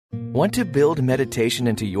Want to build meditation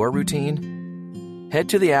into your routine? Head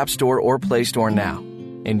to the App Store or Play Store now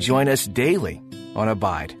and join us daily on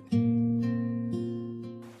Abide.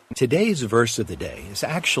 Today's verse of the day is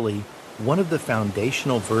actually one of the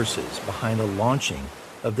foundational verses behind the launching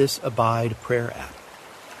of this Abide prayer app.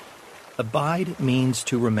 Abide means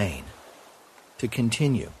to remain, to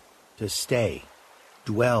continue, to stay,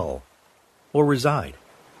 dwell, or reside.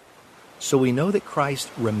 So we know that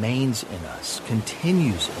Christ remains in us,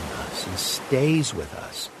 continues in us, and stays with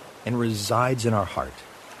us, and resides in our heart,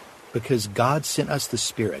 because God sent us the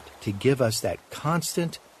Spirit to give us that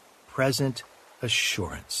constant, present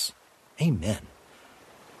assurance. Amen.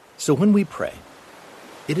 So when we pray,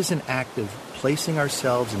 it is an act of placing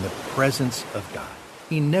ourselves in the presence of God.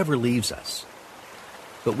 He never leaves us.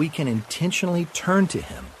 But we can intentionally turn to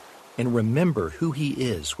Him and remember who He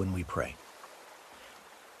is when we pray.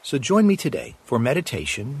 So join me today for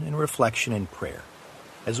meditation and reflection and prayer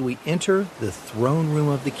as we enter the throne room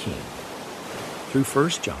of the King through 1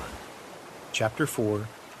 John chapter 4,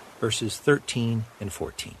 verses 13 and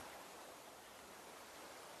 14.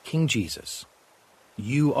 King Jesus,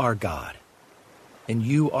 you are God, and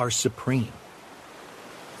you are supreme.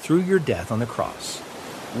 Through your death on the cross,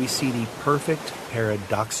 we see the perfect,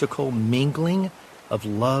 paradoxical mingling of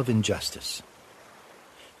love and justice.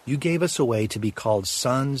 You gave us a way to be called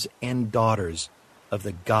sons and daughters of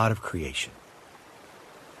the God of creation.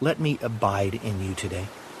 Let me abide in you today.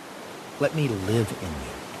 Let me live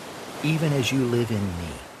in you, even as you live in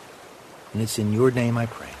me. And it's in your name I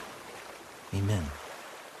pray. Amen.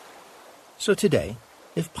 So today,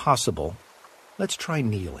 if possible, let's try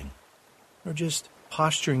kneeling, or just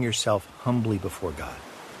posturing yourself humbly before God.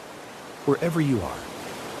 Wherever you are,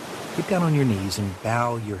 get down on your knees and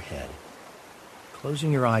bow your head,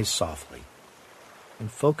 closing your eyes softly,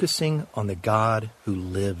 and focusing on the God who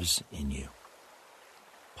lives in you.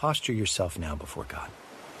 Posture yourself now before God.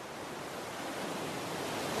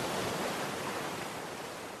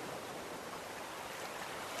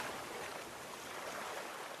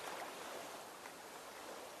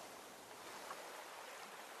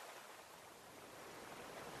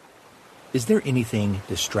 Is there anything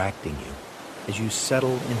distracting you as you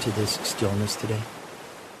settle into this stillness today?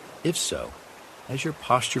 If so, as you're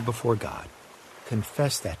postured before God,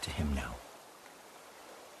 confess that to Him now.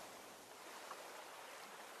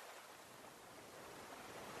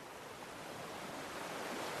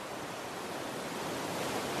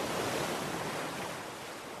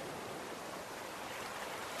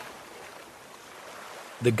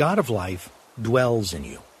 The God of life dwells in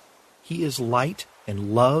you. He is light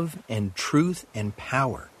and love and truth and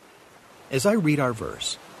power. As I read our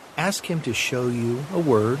verse, ask Him to show you a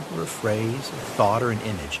word or a phrase, a thought or an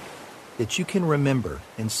image that you can remember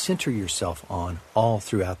and center yourself on all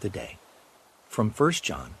throughout the day. From 1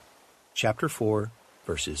 John chapter 4,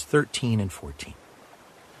 verses 13 and 14.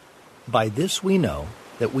 By this we know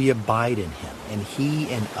that we abide in Him and He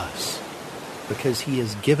in us, because He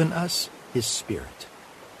has given us His Spirit.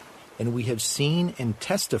 And we have seen and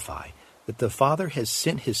testify that the Father has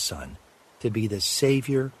sent His Son to be the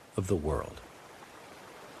Savior of the world.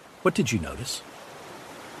 What did you notice?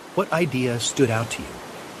 What idea stood out to you?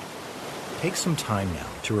 Take some time now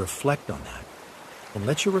to reflect on that, and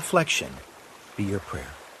let your reflection be your prayer.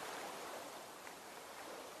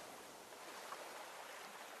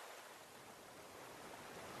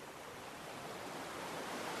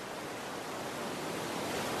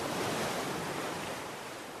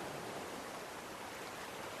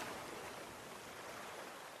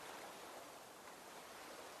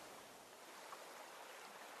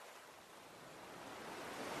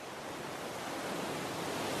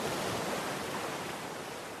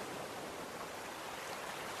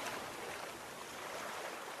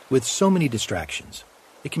 With so many distractions,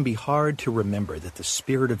 it can be hard to remember that the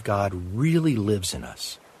Spirit of God really lives in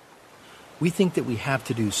us. We think that we have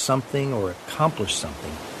to do something or accomplish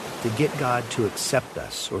something to get God to accept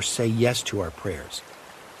us or say yes to our prayers,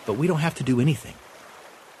 but we don't have to do anything.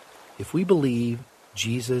 If we believe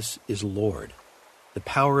Jesus is Lord, the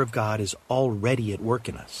power of God is already at work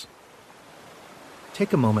in us.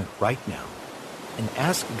 Take a moment right now and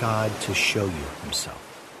ask God to show you Himself.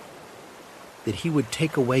 That He would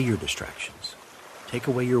take away your distractions, take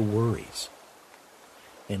away your worries,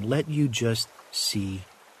 and let you just see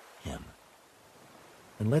Him.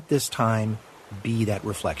 And let this time be that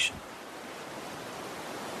reflection.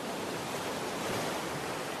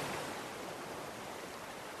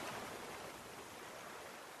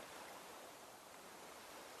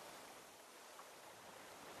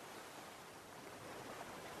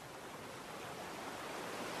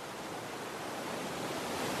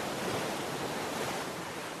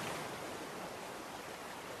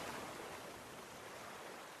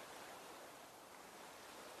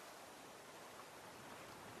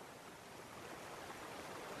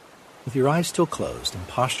 With your eyes still closed and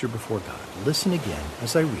postured before God, listen again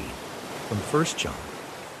as I read from 1 John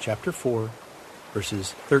chapter 4,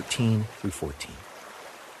 verses 13 through 14.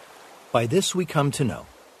 By this we come to know,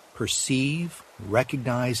 perceive,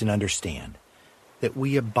 recognize, and understand that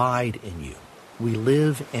we abide in you. We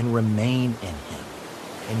live and remain in him,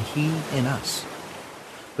 and he in us,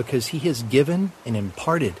 because he has given and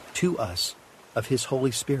imparted to us of his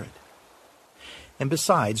Holy Spirit. And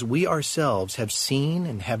besides, we ourselves have seen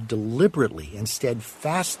and have deliberately and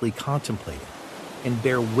steadfastly contemplated and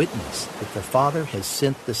bear witness that the Father has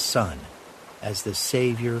sent the Son as the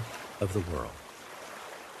Savior of the world.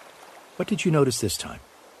 What did you notice this time?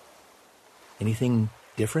 Anything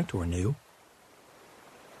different or new?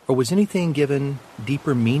 Or was anything given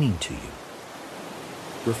deeper meaning to you?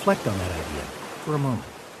 Reflect on that idea for a moment.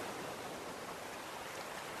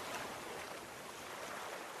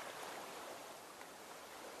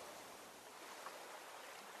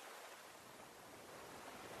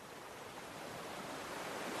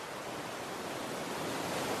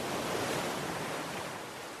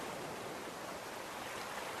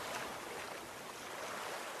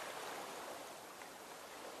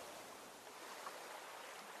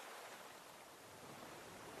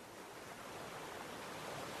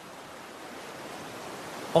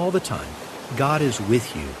 All the time, God is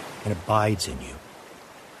with you and abides in you.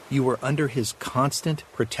 You are under his constant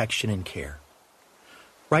protection and care.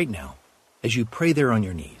 Right now, as you pray there on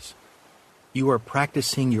your knees, you are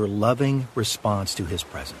practicing your loving response to his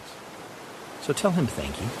presence. So tell him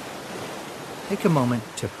thank you. Take a moment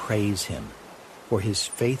to praise him for his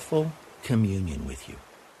faithful communion with you.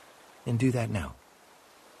 And do that now.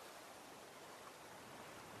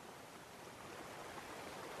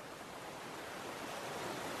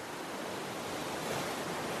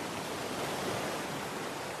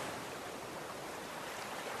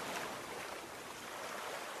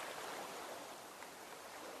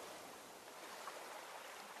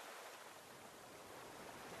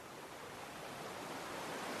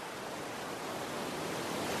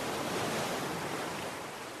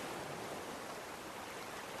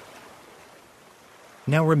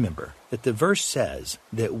 Now remember that the verse says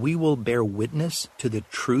that we will bear witness to the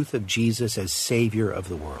truth of Jesus as Savior of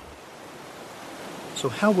the world. So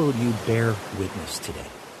how will you bear witness today?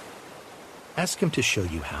 Ask him to show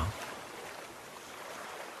you how.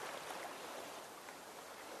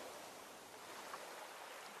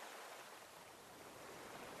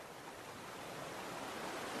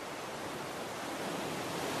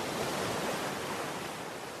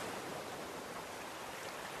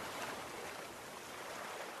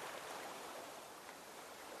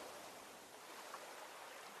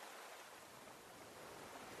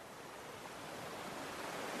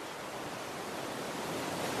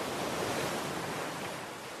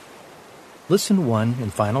 Listen one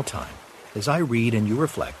and final time as I read and you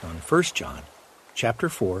reflect on 1 John chapter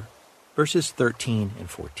 4, verses 13 and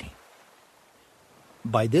 14.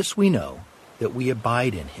 By this we know that we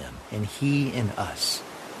abide in him and he in us,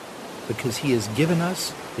 because he has given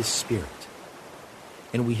us his Spirit.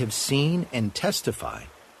 And we have seen and testify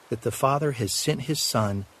that the Father has sent his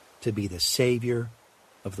Son to be the Savior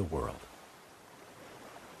of the world.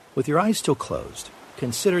 With your eyes still closed,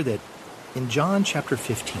 consider that in John chapter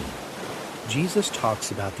 15, Jesus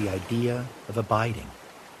talks about the idea of abiding.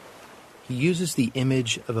 He uses the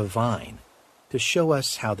image of a vine to show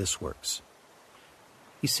us how this works.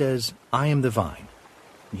 He says, I am the vine,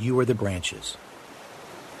 you are the branches.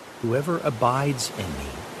 Whoever abides in me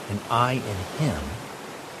and I in him,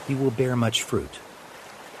 he will bear much fruit.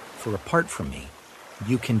 For apart from me,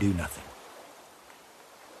 you can do nothing.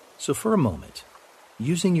 So for a moment,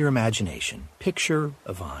 using your imagination, picture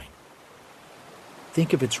a vine.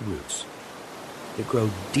 Think of its roots that grow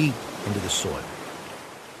deep into the soil,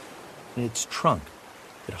 and its trunk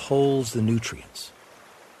that holds the nutrients.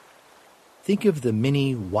 Think of the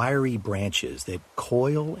many wiry branches that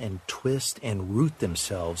coil and twist and root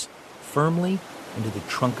themselves firmly into the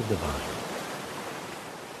trunk of the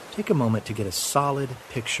vine. Take a moment to get a solid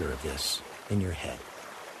picture of this in your head.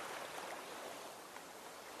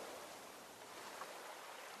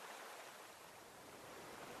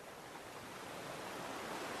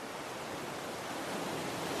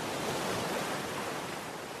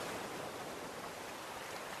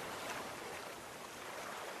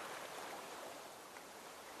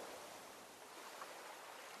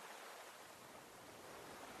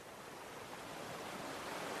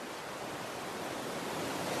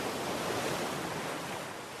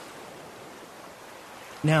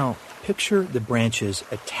 Now, picture the branches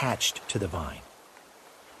attached to the vine,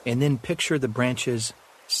 and then picture the branches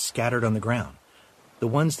scattered on the ground. the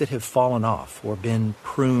ones that have fallen off or been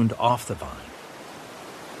pruned off the vine.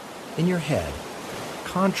 In your head,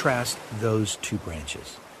 contrast those two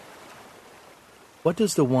branches. What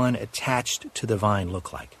does the one attached to the vine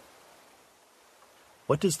look like?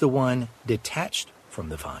 What does the one detached from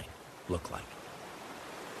the vine look like?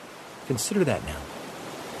 Consider that now.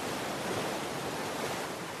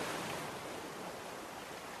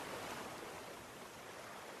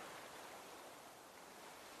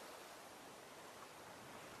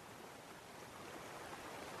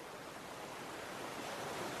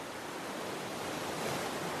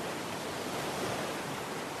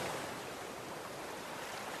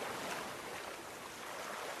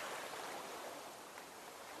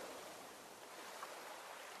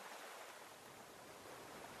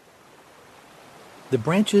 The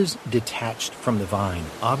branches detached from the vine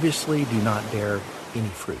obviously do not bear any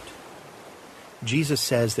fruit. Jesus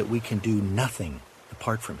says that we can do nothing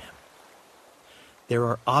apart from him. There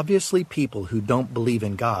are obviously people who don't believe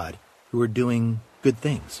in God who are doing good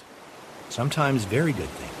things, sometimes very good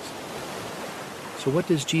things. So what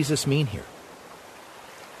does Jesus mean here?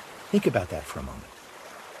 Think about that for a moment.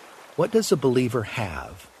 What does a believer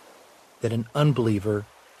have that an unbeliever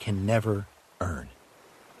can never earn?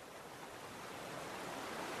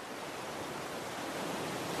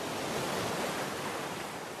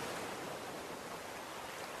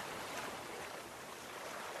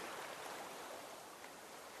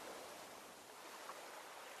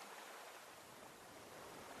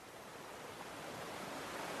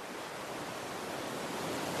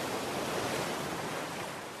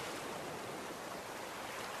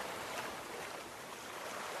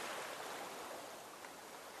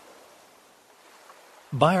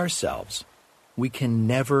 By ourselves, we can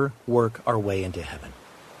never work our way into heaven.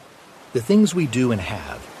 The things we do and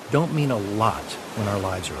have don't mean a lot when our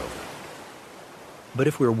lives are over. But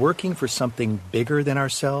if we're working for something bigger than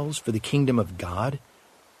ourselves, for the kingdom of God,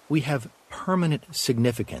 we have permanent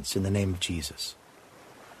significance in the name of Jesus.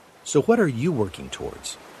 So what are you working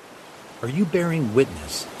towards? Are you bearing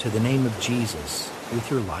witness to the name of Jesus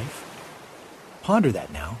with your life? Ponder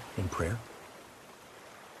that now in prayer.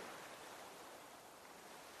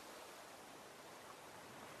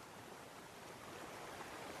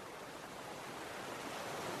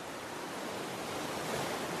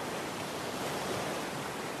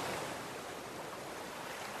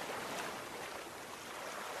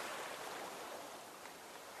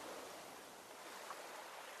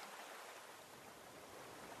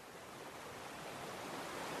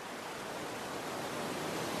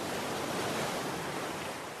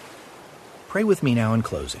 Pray with me now in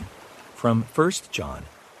closing from 1 John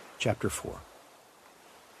chapter 4.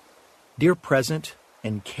 Dear present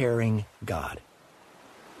and caring God,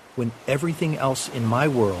 when everything else in my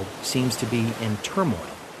world seems to be in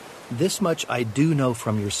turmoil, this much I do know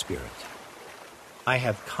from your Spirit. I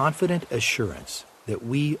have confident assurance that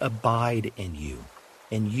we abide in you,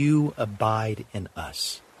 and you abide in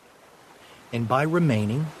us. And by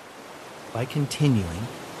remaining, by continuing,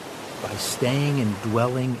 by staying and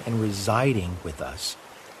dwelling and residing with us,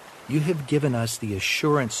 you have given us the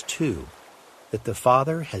assurance, too, that the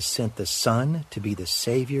Father has sent the Son to be the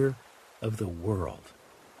Savior of the world.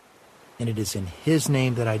 And it is in his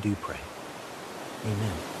name that I do pray.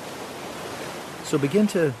 Amen. So begin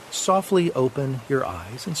to softly open your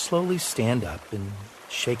eyes and slowly stand up and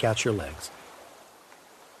shake out your legs.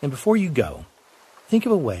 And before you go, think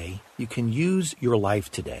of a way you can use your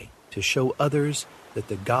life today to show others that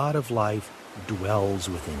the God of life dwells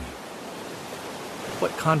within you.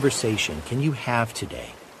 What conversation can you have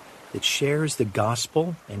today that shares the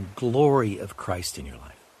gospel and glory of Christ in your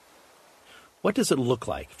life? What does it look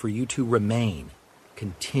like for you to remain,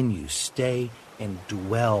 continue, stay, and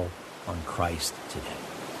dwell on Christ today?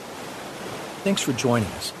 Thanks for joining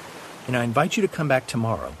us, and I invite you to come back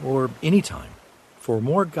tomorrow or anytime for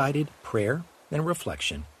more guided prayer and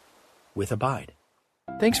reflection with Abide.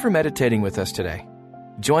 Thanks for meditating with us today.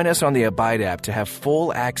 Join us on the Abide app to have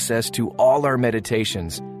full access to all our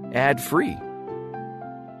meditations ad-free